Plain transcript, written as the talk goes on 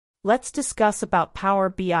Let's discuss about Power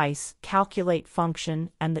BI's calculate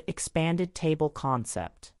function and the expanded table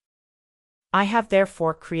concept. I have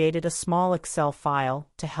therefore created a small Excel file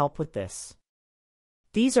to help with this.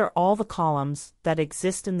 These are all the columns that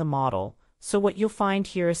exist in the model, so what you'll find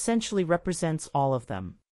here essentially represents all of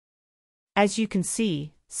them. As you can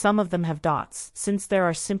see, some of them have dots, since there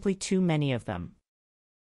are simply too many of them.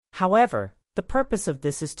 However, the purpose of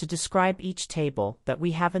this is to describe each table that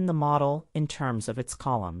we have in the model in terms of its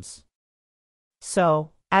columns.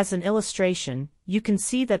 So, as an illustration, you can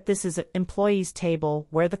see that this is an employees table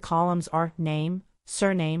where the columns are name,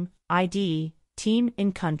 surname, ID, team,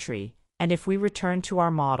 in country, and if we return to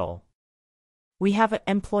our model, we have an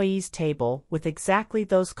employees table with exactly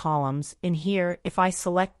those columns in here if I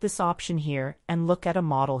select this option here and look at a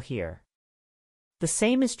model here. The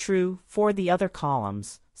same is true for the other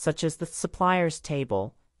columns, such as the suppliers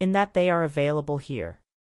table, in that they are available here.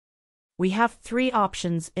 We have 3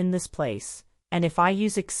 options in this place, and if I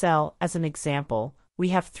use Excel as an example, we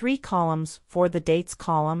have 3 columns for the dates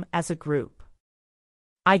column as a group.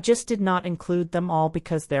 I just did not include them all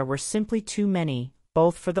because there were simply too many,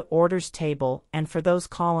 both for the orders table and for those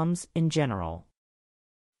columns in general.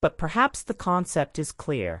 But perhaps the concept is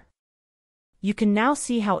clear. You can now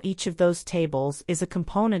see how each of those tables is a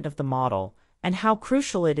component of the model, and how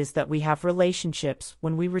crucial it is that we have relationships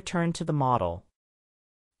when we return to the model.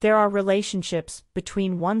 There are relationships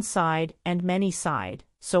between one side and many side,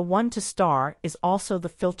 so 1 to star is also the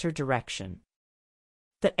filter direction.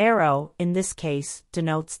 The arrow, in this case,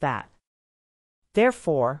 denotes that.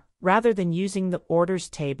 Therefore, rather than using the orders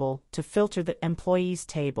table to filter the employees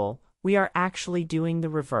table, we are actually doing the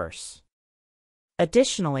reverse.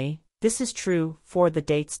 Additionally, this is true for the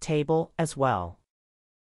dates table as well.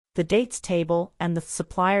 The dates table and the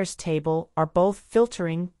suppliers table are both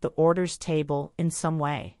filtering the orders table in some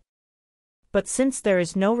way. But since there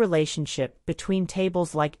is no relationship between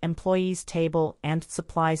tables like employees table and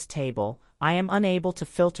supplies table, I am unable to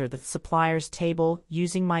filter the suppliers table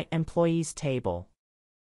using my employees table.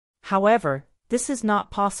 However, this is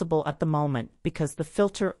not possible at the moment because the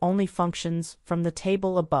filter only functions from the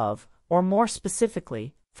table above, or more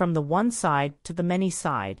specifically, from the one side to the many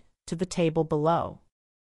side, to the table below.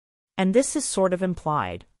 And this is sort of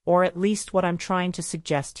implied, or at least what I'm trying to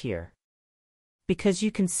suggest here. Because you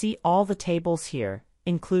can see all the tables here,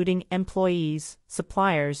 including employees,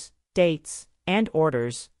 suppliers, dates, and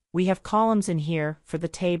orders, we have columns in here for the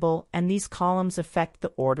table, and these columns affect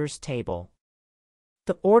the orders table.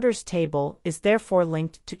 The orders table is therefore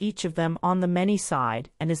linked to each of them on the many side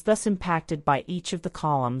and is thus impacted by each of the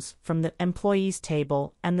columns from the employees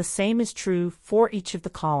table, and the same is true for each of the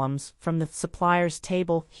columns from the suppliers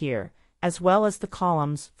table here, as well as the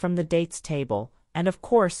columns from the dates table, and of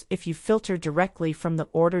course if you filter directly from the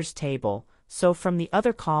orders table, so from the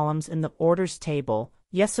other columns in the orders table,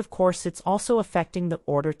 yes, of course it's also affecting the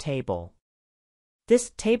order table.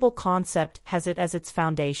 This table concept has it as its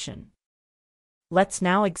foundation. Let's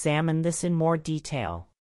now examine this in more detail.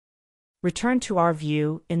 Return to our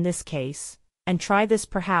view in this case, and try this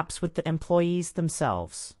perhaps with the employees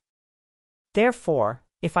themselves. Therefore,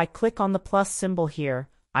 if I click on the plus symbol here,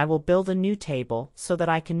 I will build a new table so that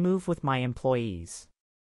I can move with my employees.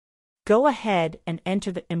 Go ahead and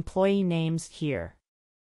enter the employee names here.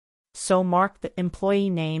 So mark the employee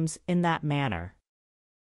names in that manner.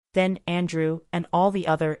 Then Andrew and all the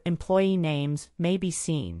other employee names may be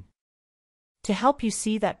seen. To help you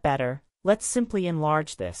see that better, let's simply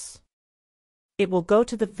enlarge this. It will go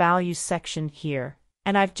to the values section here,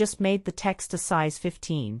 and I've just made the text a size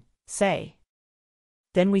 15, say.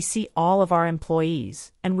 Then we see all of our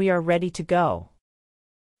employees, and we are ready to go.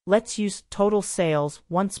 Let's use total sales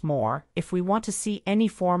once more if we want to see any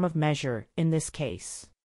form of measure in this case.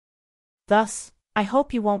 Thus, I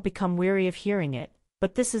hope you won't become weary of hearing it,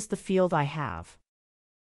 but this is the field I have.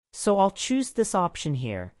 So I'll choose this option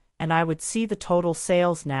here, and I would see the total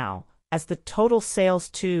sales now, as the total sales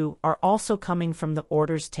too are also coming from the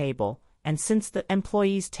orders table, and since the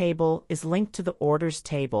employees table is linked to the orders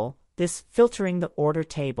table, this filtering the order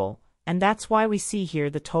table, and that's why we see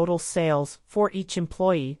here the total sales for each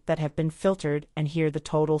employee that have been filtered and here the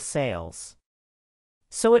total sales.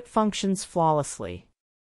 So it functions flawlessly.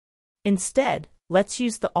 Instead, let's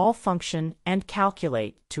use the all function and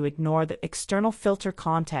calculate to ignore the external filter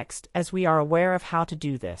context as we are aware of how to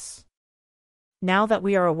do this. Now that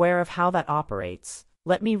we are aware of how that operates,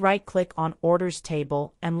 let me right-click on Orders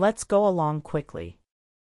Table and let's go along quickly.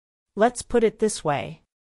 Let's put it this way.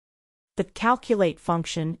 The calculate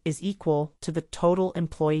function is equal to the total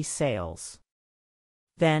employee sales.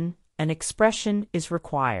 Then, an expression is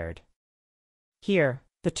required. Here,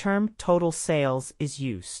 the term total sales is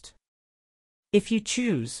used. If you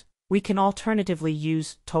choose, we can alternatively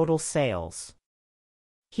use total sales.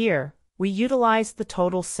 Here, we utilize the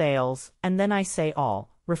total sales and then I say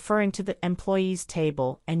all, referring to the employees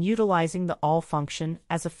table and utilizing the all function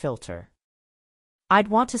as a filter. I'd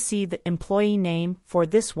want to see the employee name for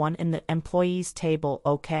this one in the employees table,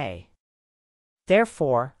 okay.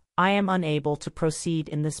 Therefore, I am unable to proceed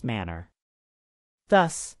in this manner.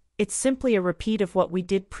 Thus, it's simply a repeat of what we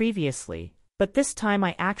did previously, but this time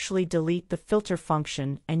I actually delete the filter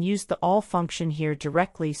function and use the all function here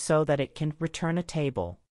directly so that it can return a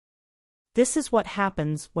table. This is what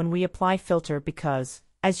happens when we apply filter because,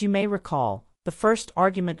 as you may recall, the first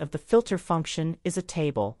argument of the filter function is a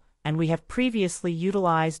table, and we have previously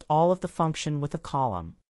utilized all of the function with a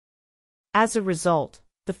column. As a result,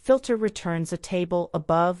 the filter returns a table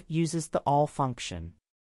above uses the all function.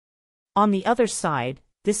 On the other side,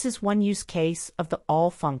 this is one use case of the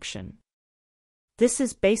all function. This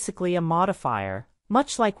is basically a modifier,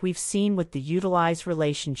 much like we've seen with the utilize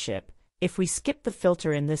relationship, if we skip the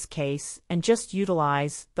filter in this case and just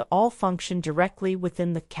utilize the all function directly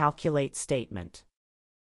within the calculate statement.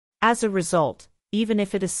 As a result, even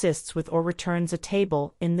if it assists with or returns a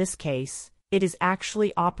table in this case, it is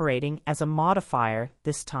actually operating as a modifier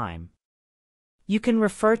this time. You can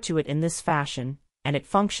refer to it in this fashion, and it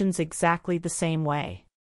functions exactly the same way.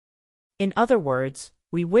 In other words,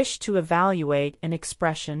 we wish to evaluate an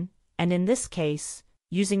expression, and in this case,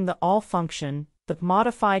 using the all function, the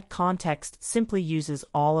modified context simply uses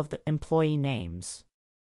all of the employee names.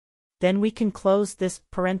 Then we can close this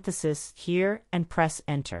parenthesis here and press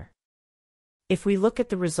enter. If we look at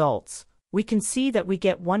the results, we can see that we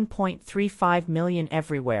get 1.35 million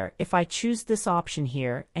everywhere if I choose this option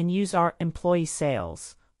here and use our employee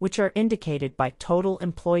sales, which are indicated by total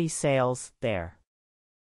employee sales there.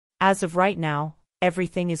 As of right now,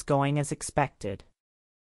 everything is going as expected.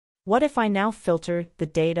 What if I now filter the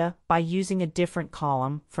data by using a different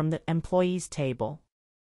column from the employees table?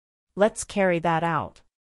 Let's carry that out.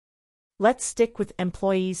 Let's stick with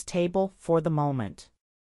employees table for the moment.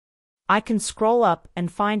 I can scroll up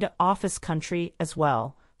and find an office country as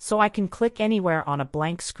well, so I can click anywhere on a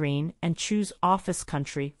blank screen and choose office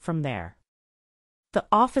country from there. The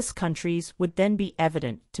office countries would then be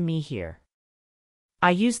evident to me here.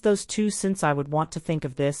 I use those two since I would want to think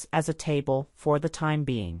of this as a table for the time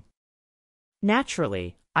being.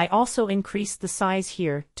 Naturally, I also increase the size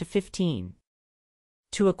here to 15.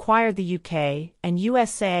 To acquire the UK and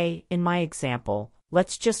USA in my example,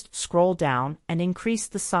 let's just scroll down and increase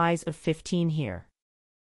the size of 15 here.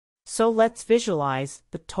 So let's visualize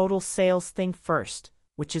the total sales thing first,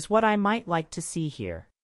 which is what I might like to see here.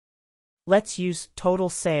 Let's use total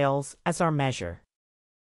sales as our measure.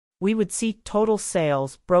 We would see total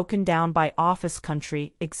sales broken down by office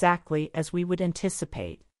country exactly as we would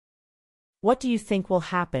anticipate. What do you think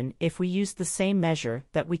will happen if we use the same measure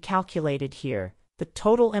that we calculated here, the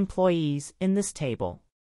total employees in this table?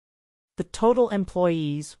 The total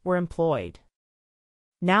employees were employed.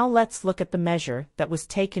 Now let's look at the measure that was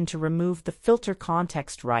taken to remove the filter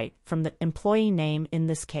context right from the employee name in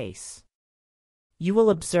this case. You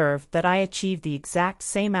will observe that I achieve the exact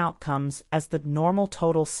same outcomes as the normal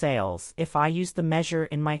total sales if I use the measure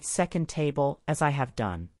in my second table as I have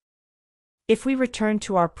done. If we return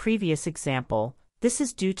to our previous example, this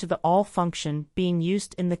is due to the all function being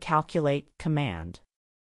used in the calculate command.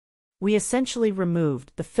 We essentially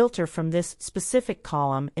removed the filter from this specific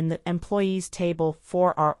column in the employees table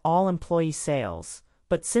for our all employee sales,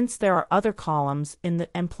 but since there are other columns in the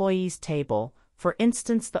employees table, for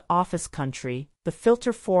instance the office country, the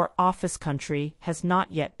filter for office country has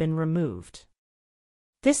not yet been removed.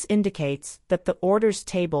 This indicates that the orders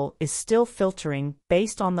table is still filtering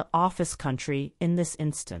based on the office country in this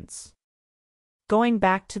instance. Going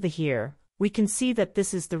back to the here, we can see that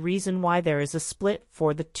this is the reason why there is a split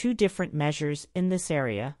for the two different measures in this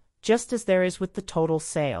area, just as there is with the total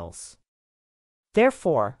sales.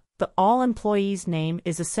 Therefore, the all employees name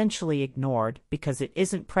is essentially ignored because it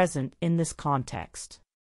isn't present in this context.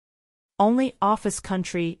 Only office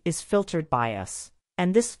country is filtered by us,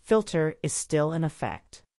 and this filter is still in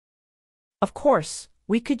effect. Of course,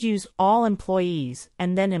 we could use all employees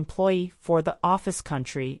and then employee for the office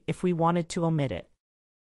country if we wanted to omit it.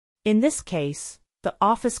 In this case, the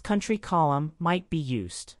office country column might be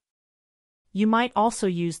used. You might also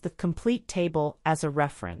use the complete table as a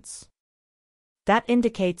reference. That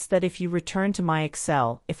indicates that if you return to my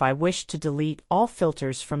Excel, if I wish to delete all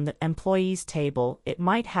filters from the employees table, it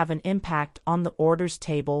might have an impact on the orders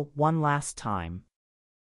table one last time.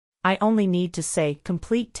 I only need to say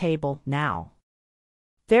complete table now.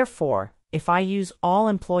 Therefore, if I use all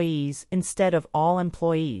employees instead of all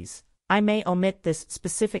employees, I may omit this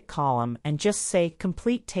specific column and just say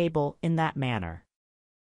complete table in that manner.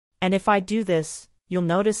 And if I do this, you'll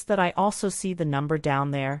notice that I also see the number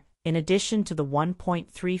down there, in addition to the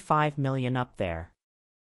 1.35 million up there.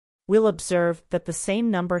 We'll observe that the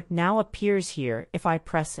same number now appears here if I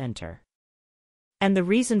press Enter. And the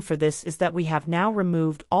reason for this is that we have now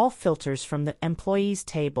removed all filters from the employees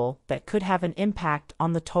table that could have an impact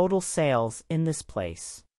on the total sales in this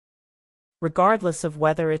place, regardless of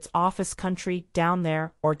whether it's office country down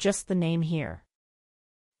there or just the name here.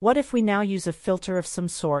 What if we now use a filter of some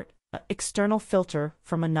sort, an external filter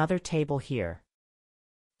from another table here?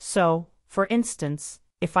 So, for instance,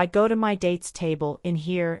 if I go to my dates table in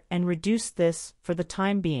here and reduce this for the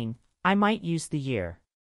time being, I might use the year.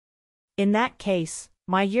 In that case,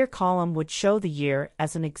 my year column would show the year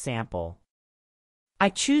as an example. I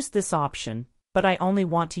choose this option, but I only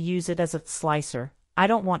want to use it as a slicer. I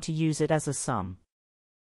don't want to use it as a sum.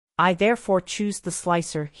 I therefore choose the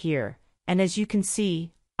slicer here, and as you can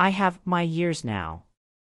see, I have my years now.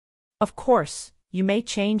 Of course, you may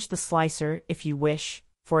change the slicer if you wish.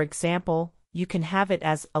 For example, you can have it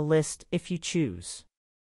as a list if you choose.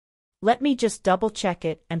 Let me just double check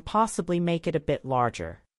it and possibly make it a bit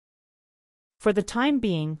larger. For the time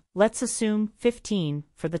being, let's assume 15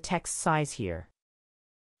 for the text size here.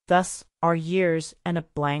 Thus, our years and a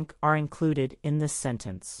blank are included in this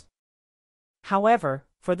sentence. However,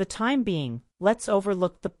 for the time being, let's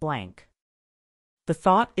overlook the blank. The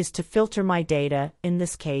thought is to filter my data, in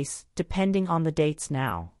this case, depending on the dates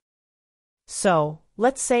now. So,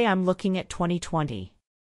 let's say I'm looking at 2020.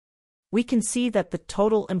 We can see that the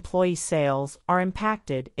total employee sales are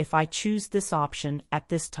impacted if I choose this option at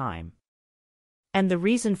this time. And the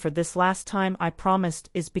reason for this last time I promised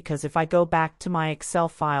is because if I go back to my Excel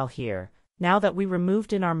file here, now that we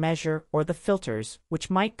removed in our measure or the filters, which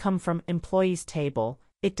might come from employees table,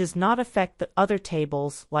 it does not affect the other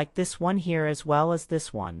tables like this one here as well as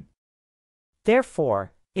this one.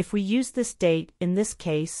 Therefore, if we use this date in this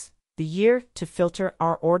case, the year, to filter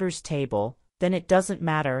our orders table, then it doesn't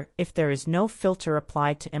matter if there is no filter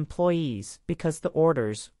applied to employees because the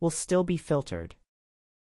orders will still be filtered.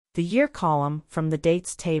 The year column from the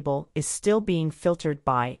dates table is still being filtered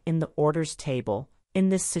by in the orders table in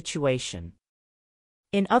this situation.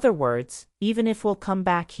 In other words, even if we'll come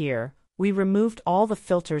back here, we removed all the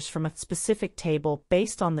filters from a specific table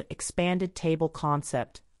based on the expanded table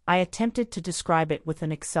concept. I attempted to describe it with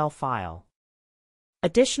an Excel file.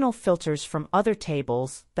 Additional filters from other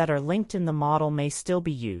tables that are linked in the model may still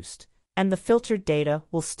be used, and the filtered data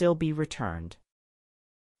will still be returned.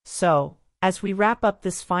 So, as we wrap up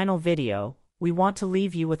this final video, we want to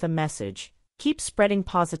leave you with a message: keep spreading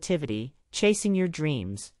positivity, chasing your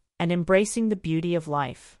dreams, and embracing the beauty of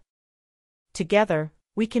life. Together,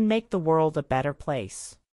 we can make the world a better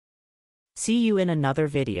place. See you in another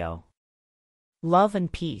video. Love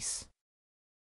and peace.